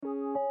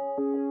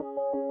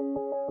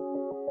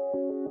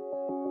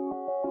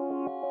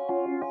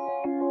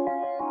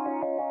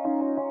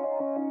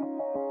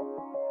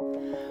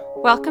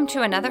Welcome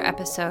to another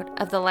episode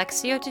of the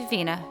Lectio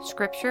Divina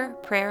Scripture,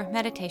 Prayer,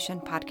 Meditation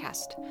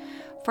podcast.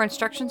 For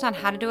instructions on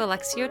how to do a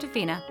Lectio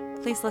Divina,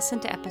 please listen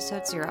to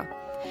episode 0.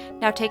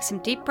 Now take some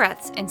deep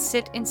breaths and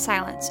sit in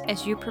silence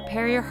as you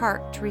prepare your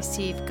heart to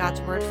receive God's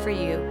word for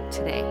you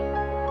today.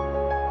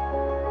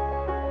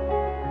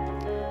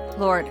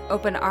 Lord,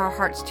 open our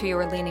hearts to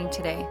your leading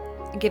today,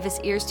 and give us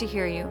ears to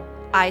hear you,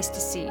 eyes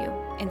to see you,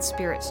 and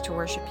spirits to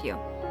worship you.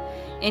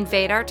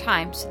 Invade our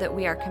time so that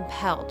we are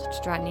compelled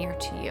to draw near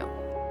to you.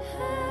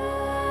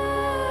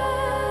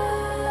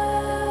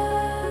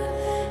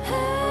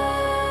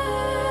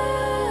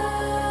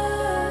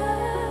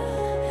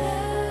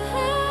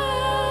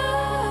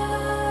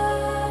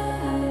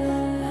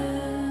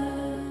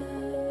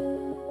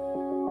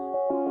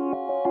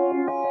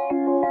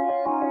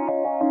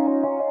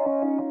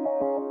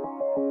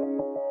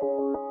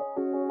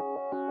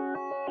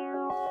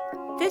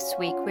 This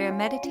week we are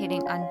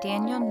meditating on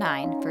Daniel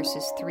 9,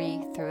 verses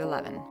 3 through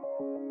 11.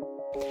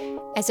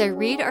 As I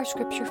read our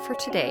scripture for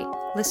today,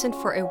 listen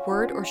for a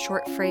word or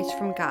short phrase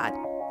from God.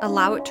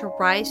 Allow it to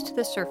rise to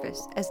the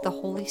surface as the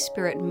Holy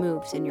Spirit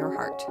moves in your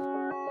heart.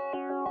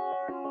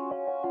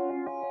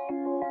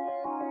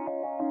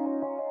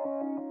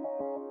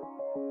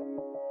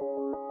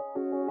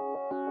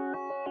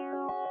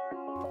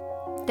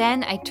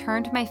 Then I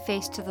turned my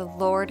face to the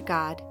Lord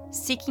God,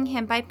 seeking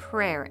him by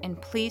prayer and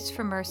pleas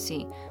for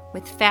mercy,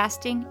 with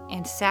fasting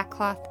and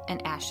sackcloth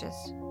and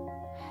ashes.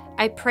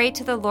 I prayed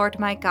to the Lord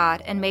my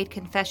God and made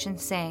confession,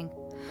 saying,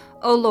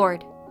 O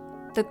Lord,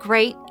 the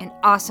great and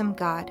awesome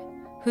God,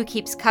 who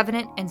keeps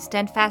covenant and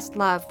steadfast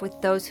love with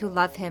those who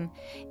love him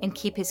and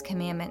keep his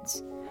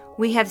commandments,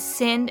 we have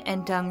sinned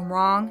and done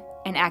wrong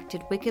and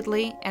acted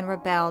wickedly and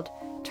rebelled,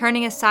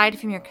 turning aside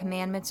from your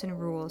commandments and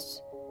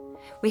rules.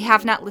 We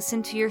have not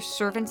listened to your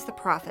servants the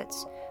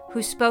prophets,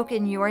 who spoke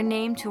in your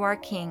name to our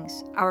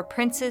kings, our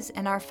princes,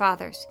 and our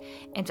fathers,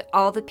 and to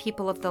all the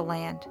people of the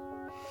land.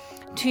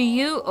 To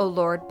you, O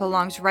Lord,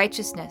 belongs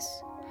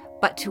righteousness,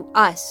 but to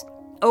us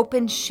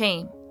open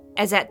shame,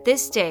 as at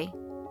this day,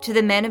 to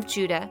the men of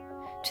Judah,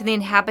 to the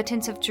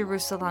inhabitants of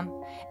Jerusalem,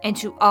 and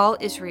to all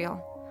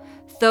Israel,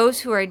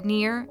 those who are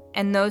near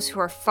and those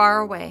who are far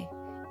away,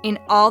 in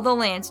all the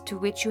lands to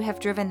which you have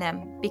driven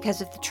them,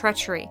 because of the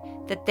treachery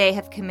that they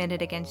have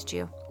committed against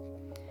you.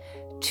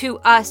 To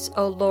us,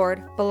 O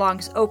Lord,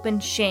 belongs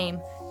open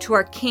shame, to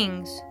our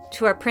kings,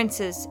 to our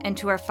princes, and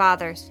to our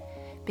fathers,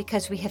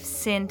 because we have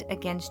sinned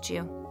against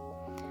you.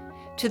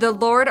 To the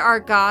Lord our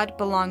God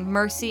belong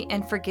mercy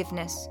and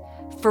forgiveness,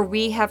 for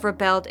we have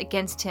rebelled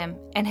against him,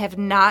 and have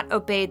not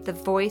obeyed the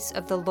voice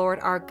of the Lord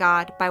our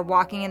God by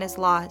walking in his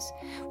laws,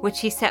 which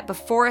he set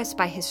before us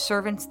by his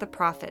servants the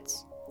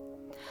prophets.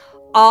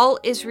 All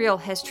Israel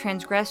has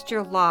transgressed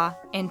your law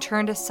and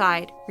turned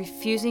aside,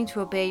 refusing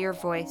to obey your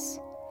voice.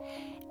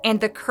 And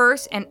the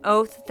curse and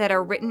oath that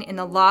are written in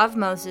the law of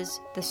Moses,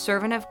 the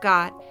servant of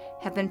God,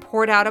 have been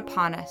poured out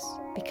upon us,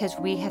 because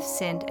we have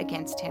sinned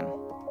against him.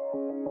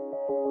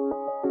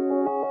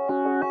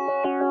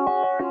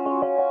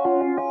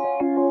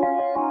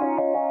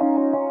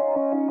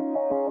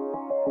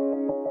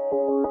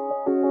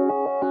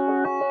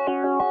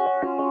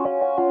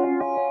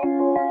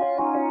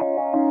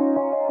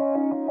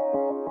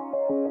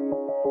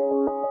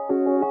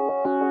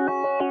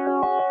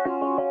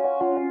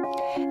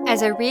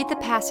 As I read the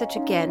passage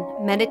again,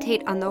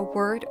 meditate on the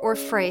word or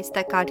phrase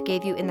that God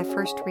gave you in the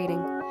first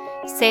reading.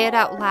 Say it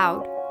out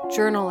loud,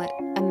 journal it,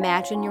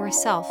 imagine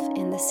yourself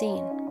in the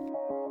scene.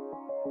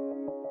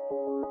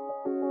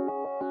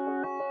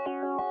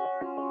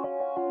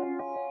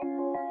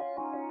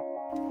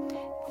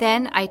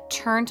 Then I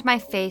turned my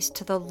face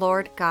to the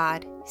Lord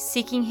God,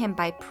 seeking him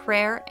by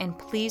prayer and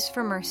pleas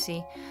for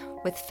mercy,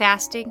 with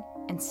fasting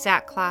and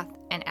sackcloth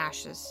and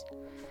ashes.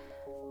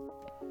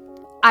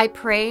 I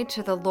prayed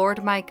to the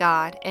Lord my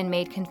God and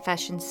made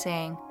confession,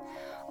 saying,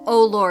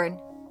 O Lord,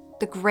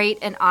 the great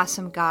and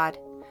awesome God,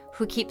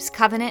 who keeps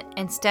covenant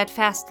and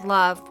steadfast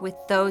love with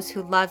those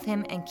who love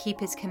him and keep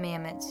his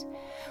commandments,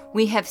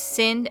 we have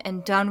sinned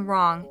and done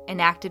wrong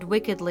and acted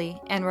wickedly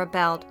and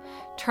rebelled,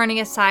 turning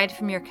aside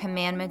from your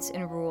commandments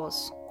and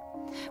rules.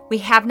 We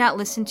have not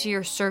listened to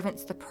your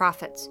servants the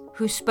prophets,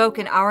 who spoke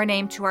in our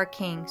name to our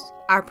kings,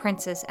 our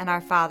princes, and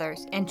our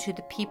fathers, and to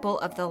the people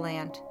of the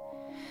land.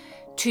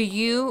 To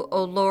you,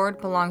 O Lord,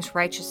 belongs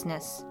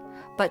righteousness,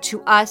 but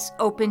to us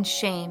open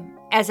shame,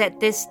 as at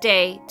this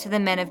day to the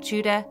men of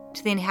Judah,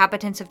 to the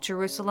inhabitants of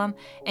Jerusalem,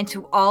 and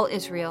to all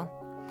Israel,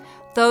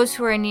 those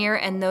who are near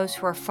and those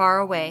who are far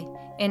away,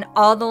 in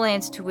all the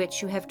lands to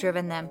which you have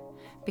driven them,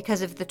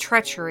 because of the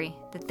treachery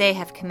that they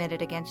have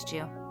committed against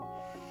you.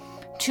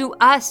 To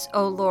us,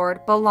 O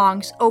Lord,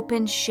 belongs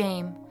open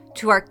shame,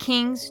 to our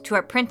kings, to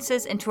our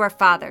princes, and to our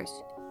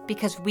fathers,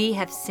 because we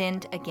have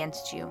sinned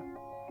against you.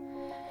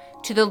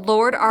 To the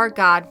Lord our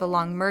God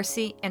belong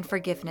mercy and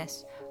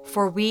forgiveness,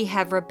 for we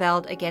have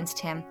rebelled against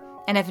him,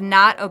 and have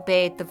not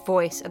obeyed the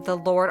voice of the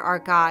Lord our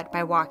God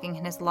by walking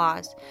in his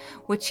laws,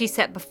 which he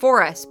set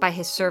before us by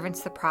his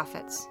servants the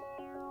prophets.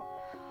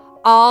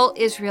 All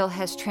Israel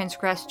has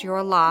transgressed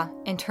your law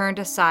and turned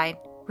aside,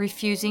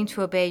 refusing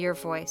to obey your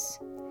voice.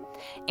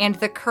 And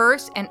the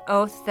curse and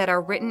oath that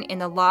are written in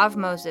the law of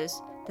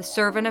Moses, the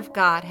servant of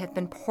God, have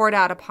been poured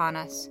out upon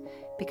us,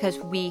 because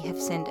we have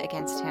sinned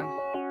against him.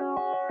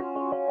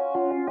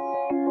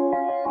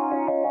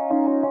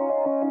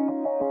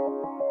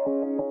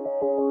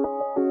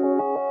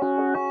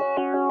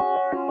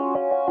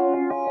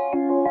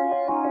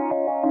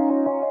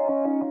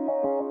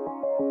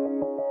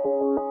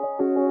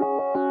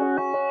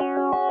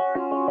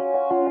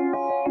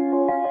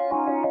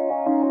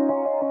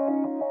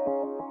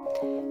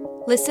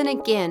 Listen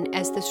again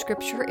as the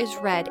scripture is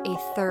read a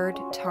third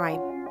time.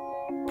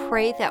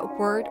 Pray that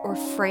word or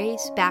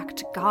phrase back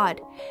to God.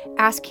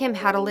 Ask Him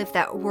how to live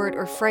that word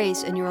or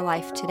phrase in your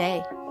life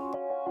today.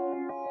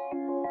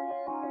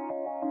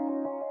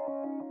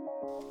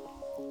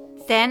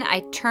 Then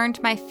I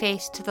turned my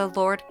face to the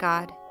Lord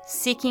God,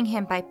 seeking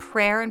him by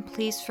prayer and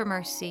pleas for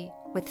mercy,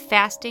 with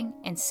fasting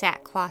and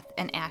sackcloth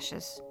and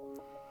ashes.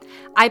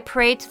 I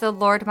prayed to the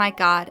Lord my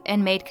God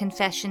and made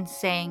confession,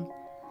 saying,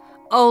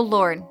 O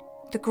Lord,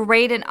 the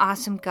great and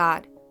awesome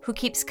God, who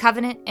keeps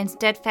covenant and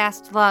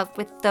steadfast love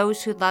with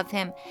those who love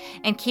him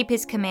and keep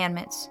his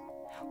commandments.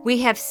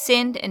 We have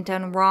sinned and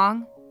done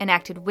wrong and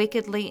acted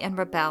wickedly and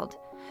rebelled,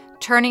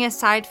 turning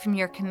aside from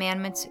your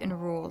commandments and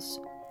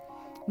rules.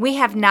 We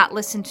have not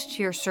listened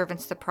to your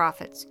servants the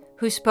prophets,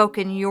 who spoke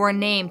in your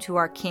name to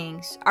our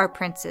kings, our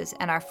princes,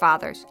 and our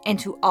fathers, and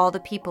to all the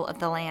people of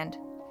the land.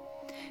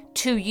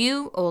 To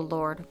you, O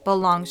Lord,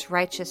 belongs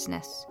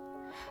righteousness,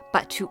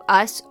 but to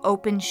us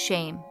open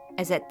shame,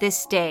 as at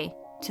this day,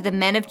 to the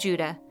men of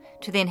Judah,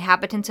 to the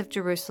inhabitants of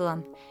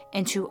Jerusalem,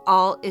 and to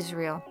all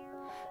Israel,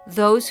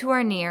 those who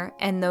are near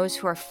and those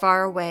who are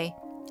far away,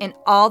 in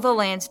all the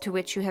lands to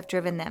which you have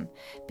driven them,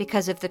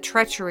 because of the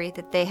treachery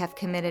that they have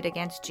committed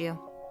against you.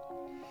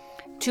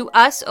 To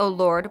us, O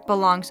Lord,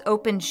 belongs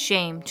open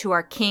shame, to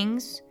our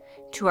kings,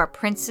 to our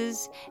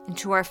princes, and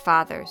to our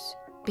fathers,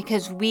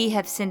 because we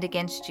have sinned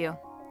against you.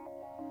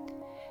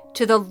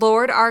 To the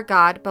Lord our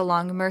God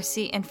belong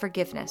mercy and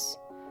forgiveness,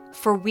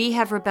 for we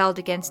have rebelled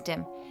against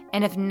him,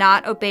 and have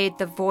not obeyed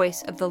the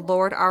voice of the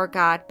Lord our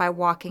God by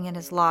walking in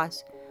his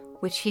laws,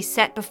 which he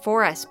set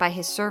before us by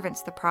his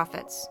servants the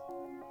prophets.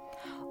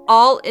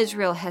 All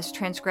Israel has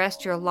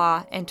transgressed your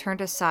law and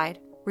turned aside,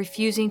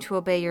 refusing to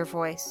obey your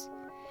voice.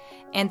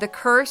 And the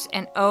curse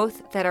and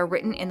oath that are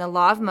written in the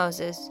law of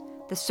Moses,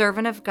 the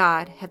servant of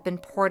God, have been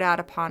poured out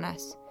upon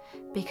us,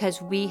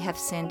 because we have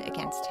sinned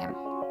against him.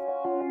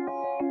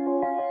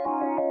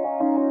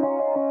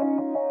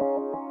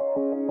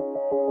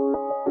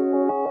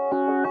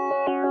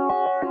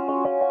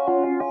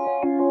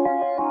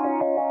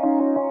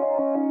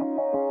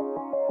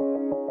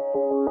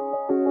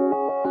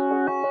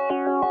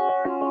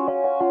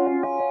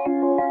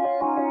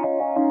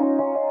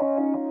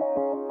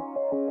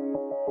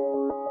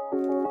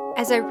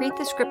 As I read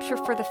the scripture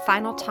for the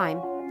final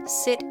time,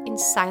 sit in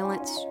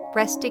silence,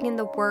 resting in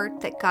the word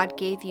that God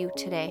gave you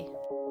today.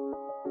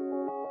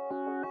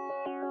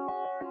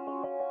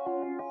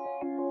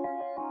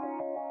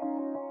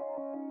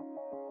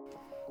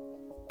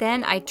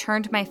 Then I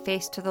turned my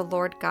face to the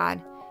Lord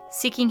God,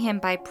 seeking him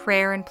by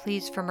prayer and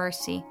pleas for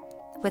mercy,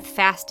 with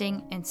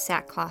fasting and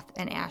sackcloth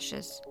and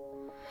ashes.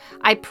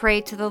 I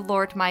prayed to the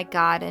Lord my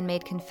God and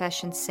made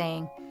confession,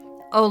 saying,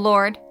 O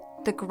Lord,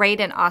 the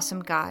great and awesome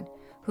God,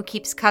 who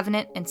keeps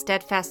covenant and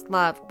steadfast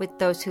love with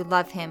those who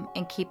love him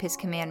and keep his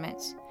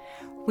commandments.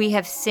 We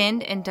have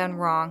sinned and done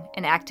wrong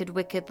and acted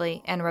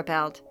wickedly and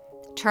rebelled,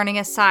 turning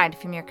aside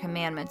from your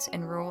commandments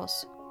and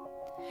rules.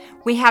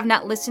 We have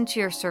not listened to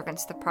your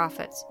servants the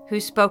prophets, who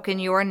spoke in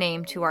your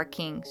name to our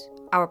kings,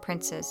 our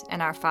princes, and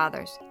our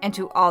fathers, and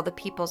to all the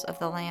peoples of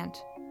the land.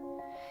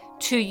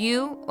 To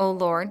you, O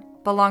Lord,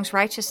 belongs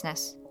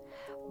righteousness,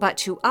 but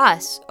to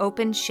us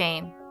open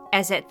shame,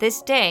 as at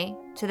this day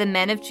to the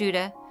men of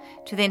Judah,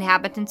 to the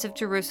inhabitants of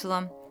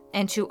Jerusalem,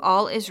 and to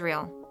all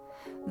Israel,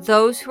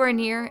 those who are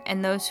near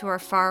and those who are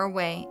far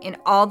away, in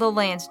all the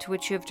lands to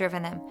which you have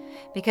driven them,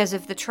 because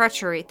of the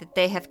treachery that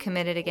they have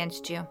committed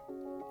against you.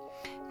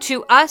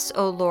 To us,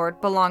 O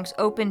Lord, belongs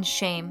open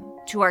shame,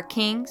 to our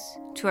kings,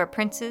 to our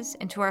princes,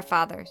 and to our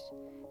fathers,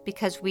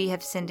 because we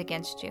have sinned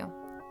against you.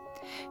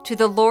 To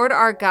the Lord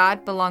our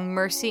God belong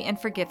mercy and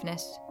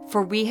forgiveness,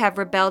 for we have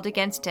rebelled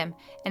against him,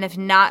 and have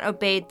not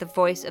obeyed the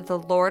voice of the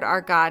Lord our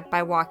God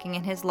by walking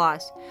in his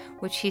laws,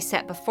 which he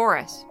set before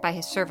us by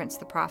his servants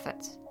the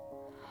prophets.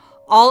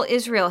 All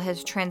Israel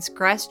has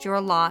transgressed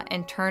your law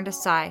and turned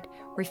aside,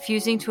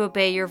 refusing to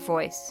obey your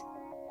voice.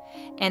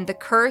 And the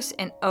curse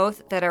and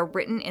oath that are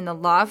written in the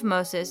law of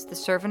Moses, the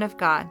servant of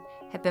God,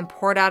 have been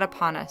poured out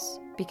upon us,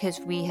 because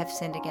we have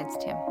sinned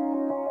against him.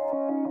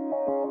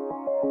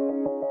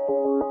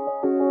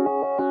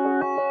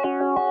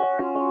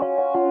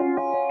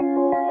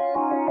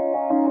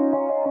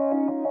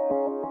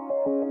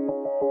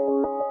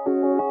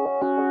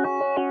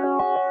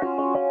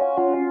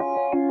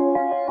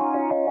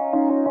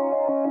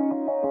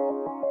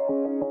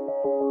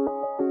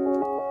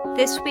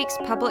 This week's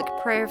public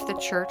prayer of the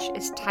church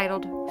is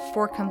titled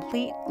For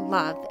Complete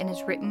Love and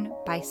is written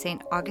by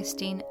St.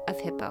 Augustine of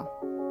Hippo.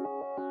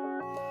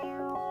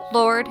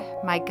 Lord,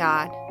 my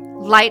God,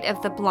 light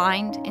of the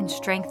blind and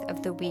strength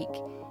of the weak,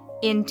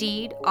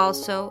 indeed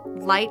also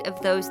light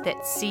of those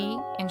that see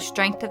and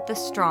strength of the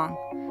strong,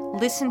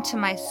 listen to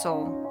my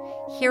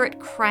soul, hear it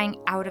crying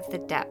out of the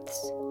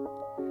depths.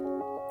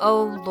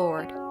 O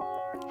Lord,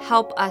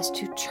 help us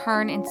to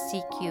turn and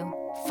seek you,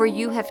 for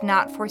you have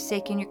not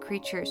forsaken your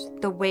creatures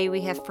the way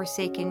we have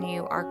forsaken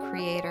you, our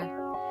Creator.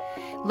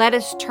 Let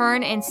us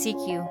turn and seek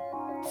you,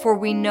 for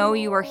we know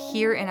you are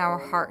here in our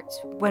hearts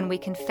when we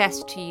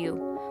confess to you,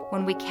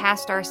 when we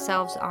cast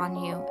ourselves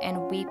on you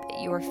and weep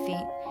at your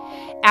feet.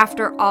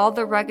 After all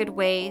the rugged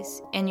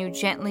ways, and you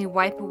gently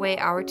wipe away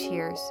our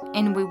tears,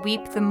 and we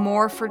weep the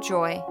more for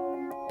joy,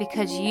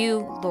 because you,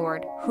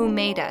 Lord, who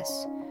made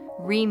us,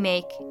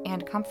 remake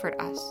and comfort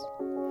us.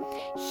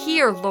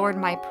 Hear, Lord,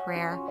 my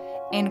prayer,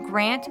 and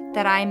grant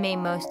that I may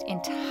most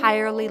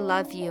entirely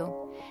love you,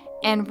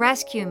 and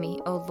rescue me,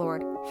 O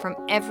Lord, from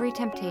every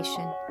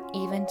temptation,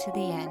 even to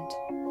the end.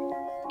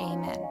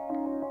 Amen.